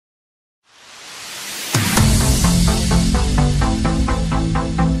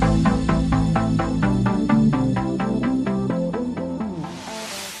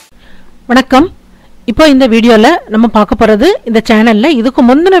வணக்கம். இப்போ இந்த வீடியோல நம்ம பார்க்க போறது இந்த சேனல்ல இதுக்கு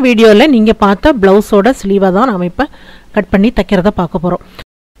முந்தின வீடியோல நீங்க பார்த்த பிளவுஸோட ஸ்லீவா தான் நாம இப்ப கட் பண்ணி தைக்கிறத பார்க்க போறோம்.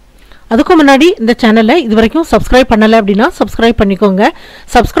 அதுக்கு முன்னாடி இந்த சேனலை இதுவரைக்கும் சப்ஸ்கிரைப் பண்ணல அப்படினா சப்ஸ்கிரைப் பண்ணிக்கோங்க.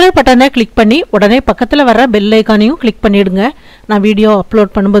 சப்ஸ்கிரைப் பட்டனை கிளிக் பண்ணி உடனே பக்கத்துல வர பெல் ஐகானையும் கிளிக் பண்ணிடுங்க. நான் வீடியோ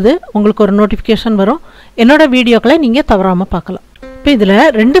அப்லோட் பண்ணும்போது உங்களுக்கு ஒரு நோட்டிஃபிகேஷன் வரும். என்னோட வீடியோக்களை நீங்க தவறாம பார்க்கலாம். இப்போ இதில்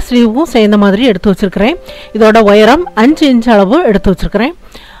ரெண்டு ஸ்லீவும் சேர்ந்த மாதிரி எடுத்து வச்சிருக்கிறேன். இதோட உயரம் 5 இன்ச் அளவு எடுத்து வச்சிருக்கிறேன்.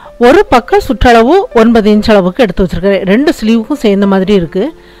 ஒரு பக்கம் சுற்றளவு 9 இன்ச் அளவுக்கு எடுத்து வச்சிருக்கிறேன். ரெண்டு ஸ்லீவுக்கும் சேர்ந்த மாதிரி இருக்குது.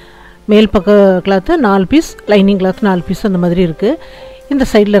 மேல் பக்க cloth 4 piece, lining cloth 4 piece அந்த மாதிரி இருக்குது. இந்த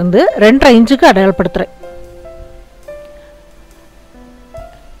சைடில் இருந்து 2.5 இன்ச்சுக்கு அடையாளப்படுத்துகிறேன்.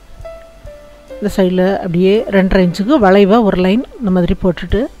 இந்த சைடில் அப்படியே 2.5 இன்ச்சுக்கு வளைவாக ஒரு லைன் இந்த மாதிரி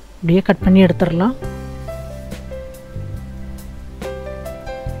போட்டுட்டு அப்படியே கட் பண்ணி எடுத்துடலாம்.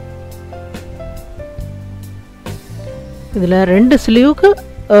 இதில் ரெண்டு ஸ்லீவுக்கு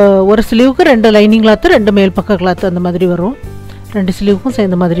ஒரு ஸ்லீவுக்கு 2 லைனிங் கிளாத்து, 2 மேல் பக்க கிளாத்து அந்த மாதிரி வரும். ரெண்டு ஸ்லீவுக்கும்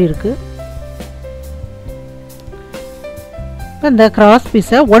சேர்ந்த மாதிரி இருக்குது. இந்த கிராஸ்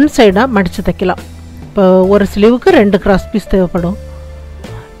பீஸை ஒன் சைடாக மடித்து தைக்கலாம். இப்போ ஒரு ஸ்லீவுக்கு 2 கிராஸ் பீஸ் தேவைப்படும்.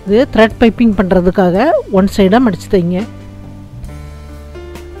 இது த்ரெட் பைப்பிங் பண்ணுறதுக்காக ஒன் சைடாக மடித்து தைங்க.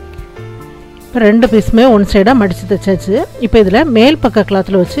 இப்போ 2 பீஸுமே ஒன் சைடாக மடித்து தைச்சாச்சு. இப்போ இதில் மேல் பக்க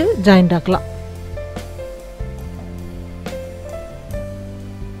கிளாத்தில் வச்சு ஜாயிண்ட் ஆக்கலாம்.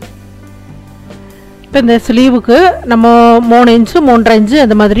 இப்போ இந்த ஸ்லீவுக்கு நம்ம 3 இன்ச்சு 3.5 இன்ச்சு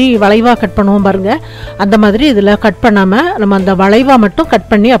அந்த மாதிரி வளைவாக கட் பண்ணுவோம் பாருங்கள். அந்த மாதிரி இதில் கட் பண்ணாமல் நம்ம அந்த வளைவாக மட்டும் கட்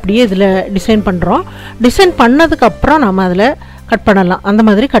பண்ணி அப்படியே இதில் டிசைன் பண்ணுறோம். டிசைன் பண்ணதுக்கப்புறம் நம்ம அதில் கட் பண்ணலாம். அந்த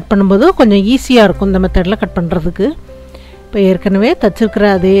மாதிரி கட் பண்ணும்போது கொஞ்சம் ஈஸியாக இருக்கும் இந்த மெத்தடில் கட் பண்ணுறதுக்கு. இப்போ ஏற்கனவே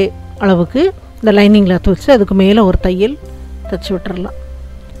தைச்சிருக்கிற அதே அளவுக்கு இந்த லைனிங் கிளாத் வச்சு அதுக்கு மேலே ஒரு தையல் தைச்சி விட்டுறலாம்.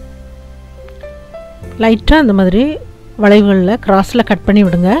 லைட்டாக அந்த மாதிரி வளைவுகளில் கிராஸில் கட் பண்ணி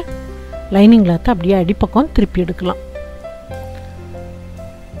விடுங்க. லைனிங் கிளாத்தை அப்படியே அடிப்பக்கம் திருப்பி எடுக்கலாம்.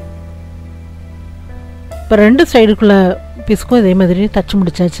 இப்போ 2 சைடுக்குள்ள பீஸுக்கும் இதே மாதிரி தச்சு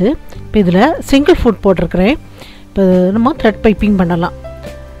முடிச்சாச்சு. இப்போ இதில் சிங்கிள் ஃபுட் போட்டிருக்கிறேன். இப்போ நம்ம த்ரெட் பைப்பிங் பண்ணலாம்.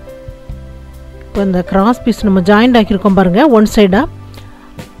 இப்போ இந்த கிராஸ் பீஸ் நம்ம ஜாயிண்ட் ஆக்கியிருக்கோம் பாருங்கள் ஒன் சைடாக.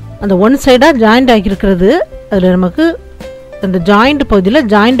 அந்த ஒன் சைடாக ஜாயிண்ட் ஆக்கியிருக்கிறது அதில் நமக்கு அந்த ஜாயிண்ட் பகுதியில்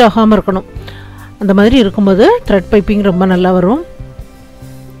ஜாயிண்ட் ஆகாமல் இருக்கணும். அந்த மாதிரி இருக்கும்போது த்ரெட் பைப்பிங் ரொம்ப நல்லா வரும்.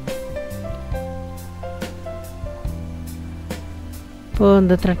 இப்போது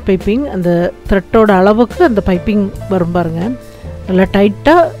அந்த த்ரெட் பைப்பிங் அந்த த்ரெட்டோட அளவுக்கு அந்த பைப்பிங் வரும் பாருங்கள். நல்லா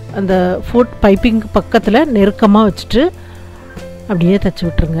டைட்டாக அந்த ஃபுட் பைப்பிங் பக்கத்தில் நெருக்கமாக வச்சுட்டு அப்படியே தைச்சி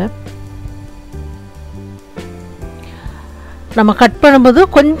விட்டுருங்க. நம்ம கட் பண்ணும்போது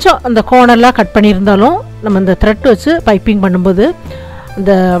கொஞ்சம் அந்த கோணெல்லாம் கட் பண்ணியிருந்தாலும் நம்ம அந்த த்ரெட் வச்சு பைப்பிங் பண்ணும்போது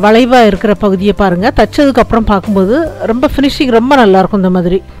அந்த வளைவாக இருக்கிற பகுதியை பாருங்கள். தைச்சதுக்கப்புறம் பார்க்கும்போது ரொம்ப ஃபினிஷிங் ரொம்ப நல்லாயிருக்கும். இந்த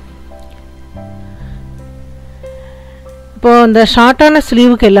மாதிரி இப்போது இந்த ஷார்ட்டான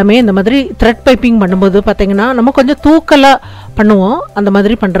ஸ்லீவுக்கு எல்லாமே இந்த மாதிரி த்ரெட் பைப்பிங் பண்ணும்போது பார்த்திங்கன்னா நம்ம கொஞ்சம் தூக்கலாக பண்ணுவோம். அந்த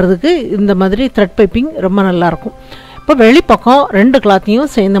மாதிரி பண்ணுறதுக்கு இந்த மாதிரி த்ரெட் பைப்பிங் ரொம்ப நல்லாயிருக்கும். இப்போ வெளிப்பக்கம் 2 கிளாத்தையும்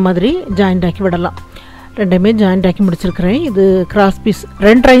சேர்ந்த மாதிரி ஜாயிண்ட் ஆக்கி விடலாம். ரெண்டுமே ஜாயிண்ட் ஆக்கி முடிச்சிருக்கிறேன். இது கிராஸ் பீஸ்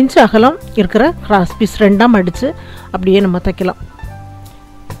 2.5 இன்ச்சு அகலம் இருக்கிற கிராஸ் பீஸ் 2ஆக மடித்து அப்படியே நம்ம தைக்கலாம்.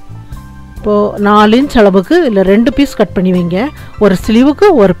 இப்போது 4 இன்ச் அளவுக்கு இதில் 2 பீஸ் கட் பண்ணி வைங்க. ஒரு ஸ்லீவுக்கு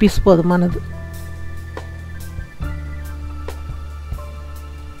ஒரு பீஸ் போதுமானது.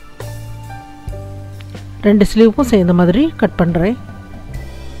 ரெண்டு ஸ்லீவுக்கும் சேர்ந்த மாதிரி கட் பண்ணுறேன்.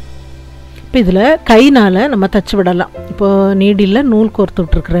 இப்போ இதில் கைனால் நம்ம தச்சு விடலாம். இப்போது நீடியில் நூல் கோர்த்து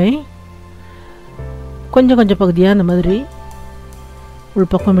விட்ருக்குறேன். கொஞ்சம் கொஞ்சம் பகுதியாக அந்த மாதிரி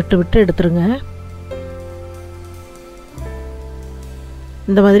உள்பக்கம் விட்டு விட்டு எடுத்துருங்க.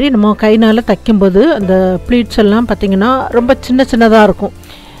 இந்த மாதிரி நம்ம கைனால் தைக்கும்போது அந்த ப்ளீட்ஸ் எல்லாம் பார்த்திங்கன்னா ரொம்ப சின்ன சின்னதாக இருக்கும்.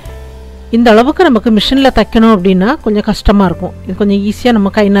 இந்த அளவுக்கு நமக்கு மிஷினில் தைக்கணும் அப்படின்னா கொஞ்சம் கஷ்டமாக இருக்கும். இது கொஞ்சம் ஈஸியாக நம்ம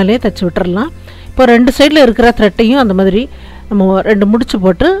கைனாலே தைச்சி விட்டுறலாம். இப்போ 2 சைடில் இருக்கிற த்ரெட்டையும் அந்த மாதிரி நம்ம 2 முடிச்சு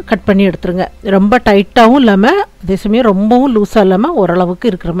போட்டு கட் பண்ணி எடுத்துருங்க. ரொம்ப டைட்டாகவும் இல்லாமல் அதே சமயம் ரொம்பவும் லூஸாக இல்லாமல் ஓரளவுக்கு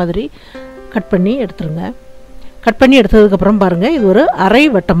இருக்கிற மாதிரி கட் பண்ணி எடுத்துருங்க. கட் பண்ணி எடுத்ததுக்கப்புறம் பாருங்கள் இது ஒரு அரை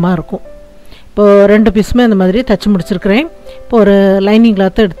வட்டமாக இருக்கும். இப்போது 2 பீஸுமே அந்த மாதிரி தைச்சி முடிச்சிருக்கிறேன். இப்போ ஒரு லைனிங்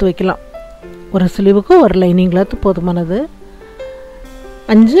கிளாத்தை எடுத்து வைக்கலாம். ஒரு ஸ்லீவுக்கு ஒரு லைனிங் கிளாத்து போதுமானது.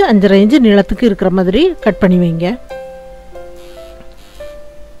 5.5 இன்ச்சு நீளத்துக்கு இருக்கிற மாதிரி கட் பண்ணி வைங்க.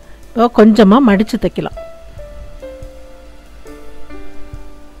 இப்போ கொஞ்சமாக மடித்து தைக்கலாம்.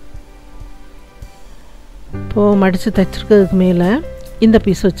 இப்போது மடித்து தைச்சிருக்கிறதுக்கு மேலே இந்த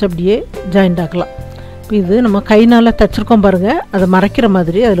பீஸ் வச்சு அப்படியே ஜாயிண்ட் ஆக்கலாம். இப்போ இது நம்ம கைனால் தைச்சிருக்கோம் பாருங்கள், அதை மறைக்கிற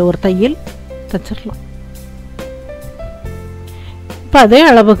மாதிரி அதில் ஒரு தையல் தைச்சிடலாம். இப்போ அதே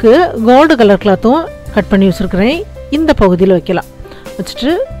அளவுக்கு கோல்டு கலர் கிளாத்தும் கட் பண்ணி வச்சுருக்கிறேன். இந்த பகுதியில் வைக்கலாம்.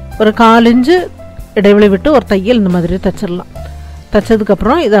 வச்சுட்டு ஒரு 1/4 இன்ச்சு இடைவெளி விட்டு ஒரு தையல் இந்த மாதிரி தைச்சிடலாம்.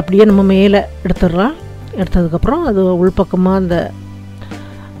 தைச்சதுக்கப்புறம் இதை அப்படியே நம்ம மேலே எடுத்துடலாம். எடுத்ததுக்கப்புறம் அது உள்பக்கமாக அந்த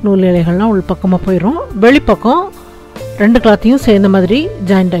நூல் இலைகள்லாம் உள்பக்கமாக போயிடும். வெளிப்பக்கம் 2 கிளாத்தையும் சேர்ந்த மாதிரி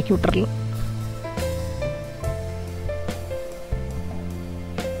ஜாயிண்ட் ஆக்கி விட்டுறலாம்.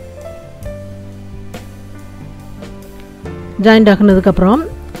 ஜாயிண்ட் ஆக்குனதுக்கப்புறம்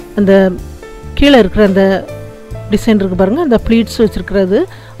அந்த கீழே இருக்கிற அந்த டிசைன் இருக்குது பாருங்கள், அந்த ப்ளீட்ஸ் வச்சுருக்கிறது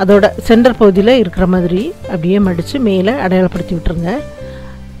அதோட சென்டர் பகுதியில் இருக்கிற மாதிரி அப்படியே மடித்து மேலே அடையாளப்படுத்தி விட்டுருங்க.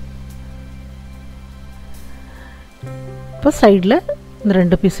 இப்போ சைடில் இந்த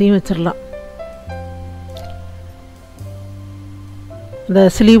 2 பீஸையும் வச்சிடலாம். இந்த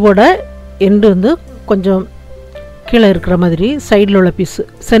ஸ்லீவோட எண்டு வந்து கொஞ்சம் கீழே இருக்கிற மாதிரி சைடில் உள்ள பீஸு,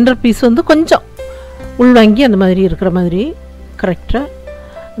 சென்டர் பீஸ் வந்து கொஞ்சம் உள்வாங்கி அந்த மாதிரி இருக்கிற மாதிரி கரெக்டாக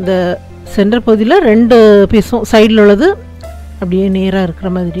இந்த சென்டர் பகுதியில் 2 பீஸும் சைடில் உள்ளது அப்படியே நேராக இருக்கிற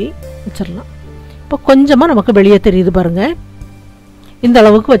மாதிரி வச்சிடலாம். இப்போ கொஞ்சமாக நமக்கு வெளியே தெரியுது பாருங்கள். இந்த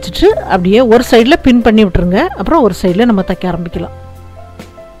அளவுக்கு வச்சுட்டு அப்படியே ஒரு சைடில் பின் பண்ணி விட்டுருங்க. அப்புறம் ஒரு சைடில் நம்ம தைக்க ஆரம்பிக்கலாம்.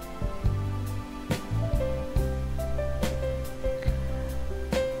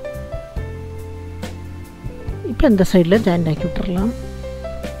 இப்போ இந்த சைடில் ஜாயிண்ட் ஆக்கி விட்டுறலாம்.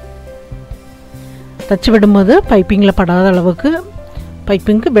 தச்சு விடும்போது பைப்பிங்கில் படாத அளவுக்கு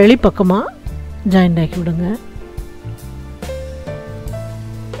பைப்பிங்க்கு வெளிப்பக்கமாக ஜாயிண்ட் ஆக்கி விடுங்க.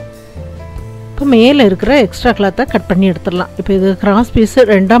 இப்போ மேலே இருக்கிற எக்ஸ்ட்ரா கிளாத்தை கட் பண்ணி எடுத்துடலாம். இப்போ இது கிராஸ் பீஸு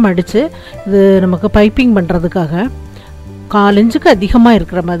 2ஆக மடித்து இது நமக்கு பைப்பிங் பண்ணுறதுக்காக 1/4 இன்ச்சுக்கு அதிகமாக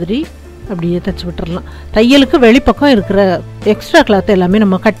இருக்கிற மாதிரி அப்படியே தைச்சி விட்டுறலாம். தையலுக்கு வெளிப்பக்கம் இருக்கிற எக்ஸ்ட்ரா கிளாத்தை எல்லாமே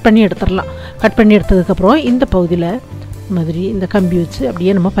நம்ம கட் பண்ணி எடுத்துடலாம். கட் பண்ணி எடுத்ததுக்கப்புறம் இந்த பகுதியில் மாதிரி இந்த கம்பி வச்சு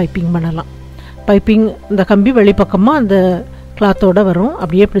அப்படியே நம்ம பைப்பிங் பண்ணலாம். பைப்பிங் இந்த கம்பி வெளிப்பக்கமாக அந்த கிளாத்தோடு வரும்.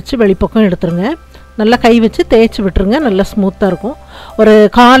 அப்படியே பிடிச்சி வெளிப்பக்கம் எடுத்துருங்க. நல்லா கை வச்சு தேய்ச்சி விட்டுருங்க. நல்லா ஸ்மூத்தாக இருக்கும். ஒரு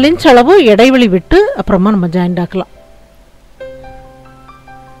 1/4 இன்ச் அளவு இடைவெளி விட்டு அப்புறமா நம்ம ஜாயிண்ட் ஆக்கலாம்.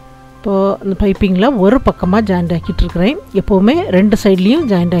 இப்போது அந்த பைப்பிங்கில் ஒரு பக்கமாக ஜாயிண்ட் ஆக்கிட்டு இருக்கிறேன். எப்போவுமே 2 சைட்லேயும்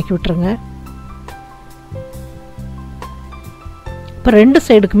ஜாயிண்ட் ஆக்கி விட்டுருங்க. இப்போ 2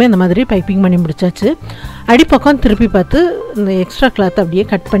 சைடுக்குமே இந்த மாதிரி பைப்பிங் பண்ணி முடிச்சாச்சு. அடிப்பக்கம் திருப்பி பார்த்து இந்த எக்ஸ்ட்ரா கிளாத்தை அப்படியே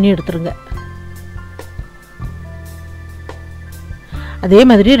கட் பண்ணி எடுத்துருங்க. அதே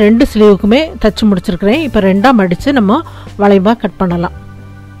மாதிரி 2 ஸ்லீவுக்குமே தச்சு முடிச்சிருக்கிறேன். இப்போ 2ஆக மடித்து நம்ம வளைவாக கட் பண்ணலாம்.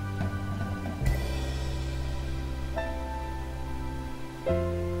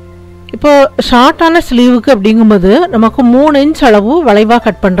 இப்போ ஷார்ட்டான ஸ்லீவுக்கு அப்படிங்கும்போது நமக்கு 3 இன்ச் அளவு வளைவாக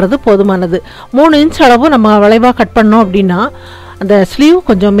கட் பண்ணுறது போதுமானது. 3 இன்ச் அளவு நம்ம வளைவாக கட் பண்ணோம் அப்படின்னா அந்த ஸ்லீவ்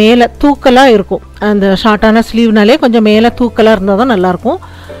கொஞ்சம் மேலே தூக்கலாக இருக்கும். அந்த ஷார்ட்டான ஸ்லீவ்னாலே கொஞ்சம் மேலே தூக்கலாக இருந்தால் தான் நல்லாயிருக்கும்.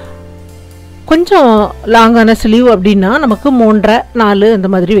 கொஞ்சம் லாங்கான ஸ்லீவ் அப்படின்னா நமக்கு 3.5 4 அந்த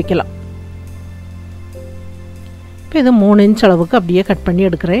மாதிரி வைக்கலாம். இப்போ இது 3 இன்ச் அளவுக்கு அப்படியே கட் பண்ணி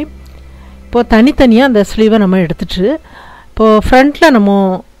எடுக்கிறேன். இப்போது தனித்தனியாக அந்த ஸ்லீவை நம்ம எடுத்துட்டு இப்போது ஃப்ரண்ட்டில் நம்ம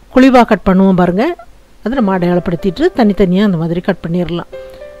குழிவாக கட் பண்ணுவோம் பாருங்கள், அதை நம்ம அடையாளப்படுத்திட்டு தனித்தனியாக அந்த மாதிரி கட் பண்ணிடலாம்.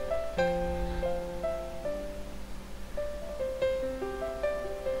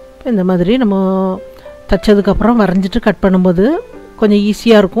 இப்போ இந்த மாதிரி நம்ம தைச்சதுக்கப்புறம் வரைஞ்சிட்டு கட் பண்ணும்போது கொஞ்சம்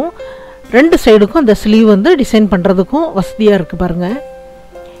ஈஸியாக இருக்கும். 2 சைடுக்கும் அந்த ஸ்லீவ் வந்து டிசைன் பண்ணுறதுக்கும் வசதியாக இருக்குது பாருங்கள்.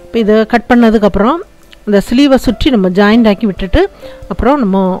 இப்போ இதை கட் பண்ணதுக்கப்புறம் அந்த ஸ்லீவை சுற்றி நம்ம ஜாயிண்ட் ஆக்கி விட்டுட்டு அப்புறம்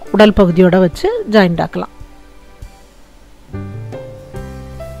நம்ம உடல் பகுதியோடு வச்சு ஜாயிண்ட் ஆக்கலாம்.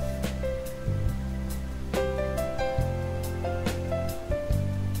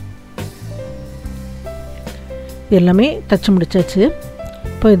 இது எல்லாமே தச்சு முடிச்சாச்சு.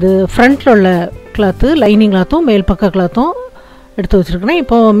 இப்போ இது ஃப்ரண்ட்டில் உள்ள கிளாத்து, லைனிங் கிளாத்தும் மேல் பக்க கிளாத்தும் எடுத்து வச்சுருக்கிறேன்.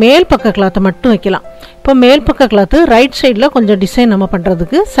 இப்போது மேல் பக்க கிளாத்தை மட்டும் வைக்கலாம். இப்போ மேல் பக்க கிளாத்து ரைட் சைடில் கொஞ்சம் டிசைன் நம்ம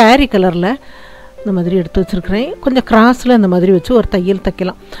பண்ணுறதுக்கு சாரீ கலரில் இந்த மாதிரி எடுத்து வச்சுருக்கிறேன். கொஞ்சம் கிராஸில் இந்த மாதிரி வச்சு ஒரு தையல்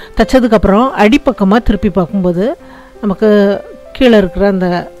தைக்கலாம். தைச்சதுக்கப்புறம் அடிப்பக்கமாக திருப்பி பார்க்கும்போது நமக்கு கீழே இருக்கிற அந்த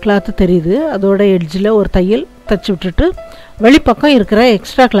கிளாத்து தெரியுது. அதோட எட்ஜில் ஒரு தையல் தைச்சி விட்டுட்டு வெளிப்பக்கம் இருக்கிற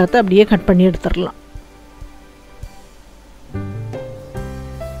எக்ஸ்ட்ரா கிளாத்தை அப்படியே கட் பண்ணி எடுத்துடலாம்.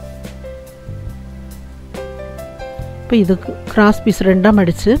 இப்போ இதுக்கு கிராஸ் பீஸ் 2ஆக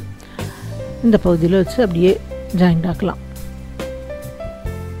மடித்து இந்த பகுதியில் வச்சு அப்படியே ஜாயிண்ட் ஆக்கலாம்.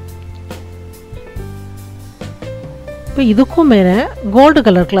 இப்போ இதுக்கும் மேலே கோல்டு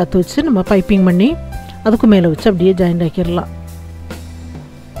கலர் கிளாத் வச்சு நம்ம பைப்பிங் பண்ணி அதுக்கும் மேலே வச்சு அப்படியே ஜாயிண்ட் ஆக்கிடலாம்.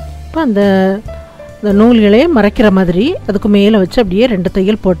 இப்போ அந்த நூல்களையே மறைக்கிற மாதிரி அதுக்கு மேலே வச்சு அப்படியே 2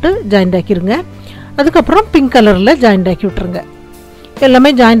 தையல் போட்டு ஜாயிண்ட் ஆக்கிடுங்க. அதுக்கப்புறம் பிங்க் கலரில் ஜாயிண்ட் ஆக்கி விட்டுருங்க.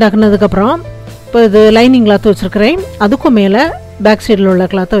 எல்லாமே ஜாயிண்ட் ஆக்கினதுக்கப்புறம் இப்போ இது லைனிங் கிளாத் வச்சுருக்கிறேன். அதுக்கும் மேலே பேக் சைடில் உள்ள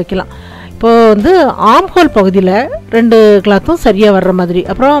கிளாத்தை வைக்கலாம். இப்போது வந்து ஆம் ஹோல் பகுதியில் 2 கிளாத்தும் சரியாக வர்ற மாதிரி,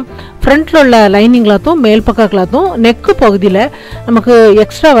 அப்புறம் ஃப்ரண்ட்டில் உள்ள லைனிங் கிளாத்தும் மேல் பக்க கிளாத்தும் நெக்கு பகுதியில் நமக்கு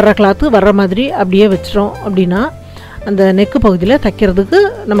எக்ஸ்ட்ரா வர்ற கிளாத்து வர்ற மாதிரி அப்படியே வச்சிட்டோம் அப்படின்னா அந்த நெக்கு பகுதியில் தைக்கிறதுக்கு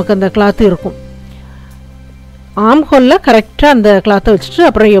நமக்கு அந்த கிளாத்து இருக்கும். ஆம் ஹோலில் கரெக்டாக அந்த கிளாத்தை வச்சுட்டு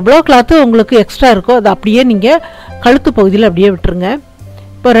அப்புறம் எவ்வளோ கிளாத்து உங்களுக்கு எக்ஸ்ட்ரா இருக்கோ அதை அப்படியே நீங்கள் கழுத்து பகுதியில் அப்படியே விட்டுருங்க.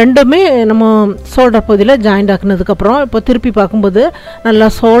 இப்போ ரெண்டுமே நம்ம ஷோல்டர் பகுதியில் ஜாயிண்ட் ஆக்குனதுக்கப்புறம் இப்போ திருப்பி பார்க்கும்போது நல்லா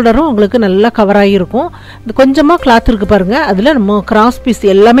ஷோல்டரும் உங்களுக்கு நல்லா கவர் ஆகியிருக்கும். இது கொஞ்சமாக கிளாத் இருக்குது பாருங்கள், அதில் நம்ம கிராஸ் பீஸ்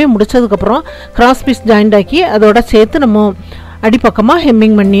எல்லாமே முடித்ததுக்கப்புறம் கிராஸ் பீஸ் ஜாயிண்ட் ஆக்கி அதோட சேர்த்து நம்ம அடிப்பக்கமாக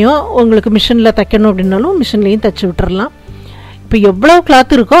ஹெம்மிங் பண்ணியோ உங்களுக்கு மிஷினில் தைக்கணும் அப்படின்னாலும் மிஷின்லேயும் தைச்சி விட்டுறலாம். இப்போ எவ்வளோ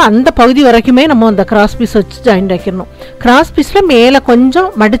கிளாத் இருக்கோ அந்த பகுதி வரைக்குமே நம்ம அந்த கிராஸ் பீஸ் வச்சு ஜாயிண்ட் ஆக்கிடணும். கிராஸ் பீஸில் மேலே கொஞ்சம்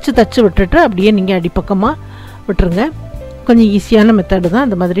மடித்து தைச்சி விட்டுட்டு அப்படியே நீங்கள் அடிப்பக்கமாக விட்டுருங்க. கொஞ்சம் ஈஸியான மெத்தடு தான்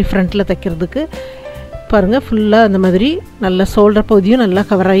அந்த மாதிரி ஃப்ரண்ட்டில் தைக்கிறதுக்கு. பாருங்கள் ஃபுல்லாக அந்த மாதிரி நல்ல ஷோல்டர் பகுதியும் நல்லா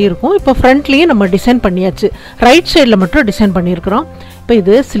கவர் ஆகியிருக்கும். இப்போ ஃப்ரண்ட்லேயும் நம்ம டிசைன் பண்ணியாச்சு, ரைட் சைடில் மட்டும் டிசைன் பண்ணியிருக்கிறோம். இப்போ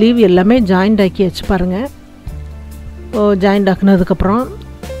இது ஸ்லீவ் எல்லாமே ஜாயிண்ட் ஆக்கியாச்சு பாருங்கள். ஜாயிண்ட் ஆக்குனதுக்கப்புறம்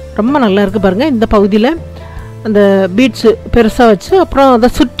ரொம்ப நல்லா இருக்குது பாருங்கள். இந்த பகுதியில் அந்த பீட்ஸு பெருசாக வச்சு அப்புறம் அதை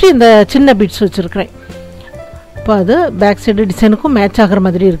சுற்றி இந்த சின்ன பீட்ஸ் வச்சுருக்கிறேன். இப்போ அது பேக் சைடு டிசைனுக்கும் மேட்ச் ஆகிற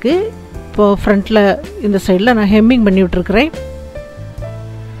மாதிரி இருக்குது. இப்போது ஃப்ரண்ட்டில் இந்த சைடில் நான் ஹெம்மிங் பண்ணி விட்டுருக்குறேன்.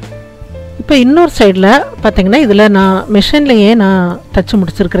 இப்போ இன்னொரு சைடில் பார்த்திங்கன்னா இதில் நான் மிஷின்லேயே நான் தச்சு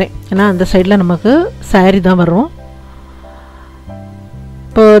முடிச்சிருக்கிறேன். ஏன்னா அந்த சைடில் நமக்கு சாரீ தான் வரும்.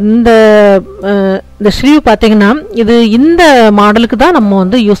 இப்போ இந்த ஸ்லீவ் பார்த்தீங்கன்னா இது இந்த மாடலுக்கு தான் நம்ம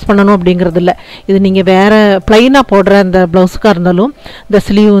வந்து யூஸ் பண்ணணும் அப்படிங்கிறது இல்லை. இது நீங்கள் வேறு ப்ளைனாக போடுற அந்த ப்ளவுஸுக்காக இருந்தாலும் இந்த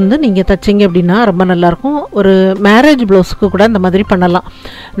ஸ்லீவ் வந்து நீங்கள் தைச்சிங்க அப்படின்னா ரொம்ப நல்லாயிருக்கும். ஒரு மேரேஜ் ப்ளவுஸுக்கு கூட இந்த மாதிரி பண்ணலாம்.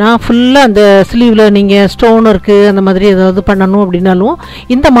 நான் ஃபுல்லாக அந்த ஸ்லீவில் நீங்கள் ஸ்டோன் இருக்குது அந்த மாதிரி ஏதாவது பண்ணணும் அப்படின்னாலும்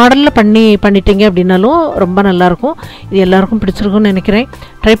இந்த மாடலில் பண்ணிட்டீங்க அப்படின்னாலும் ரொம்ப நல்லாயிருக்கும். இது எல்லாருக்கும் பிடிச்சிருக்குன்னு நினைக்கிறேன்.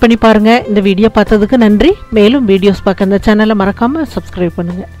 ட்ரை பண்ணி பாருங்கள். இந்த வீடியோ பார்த்ததுக்கு நன்றி. மேலும் வீடியோஸ் பார்க்க இந்த சேனலை மறக்காமல் சப்ஸ்கிரைப்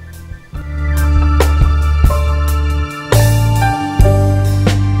பண்ணுங்கள்.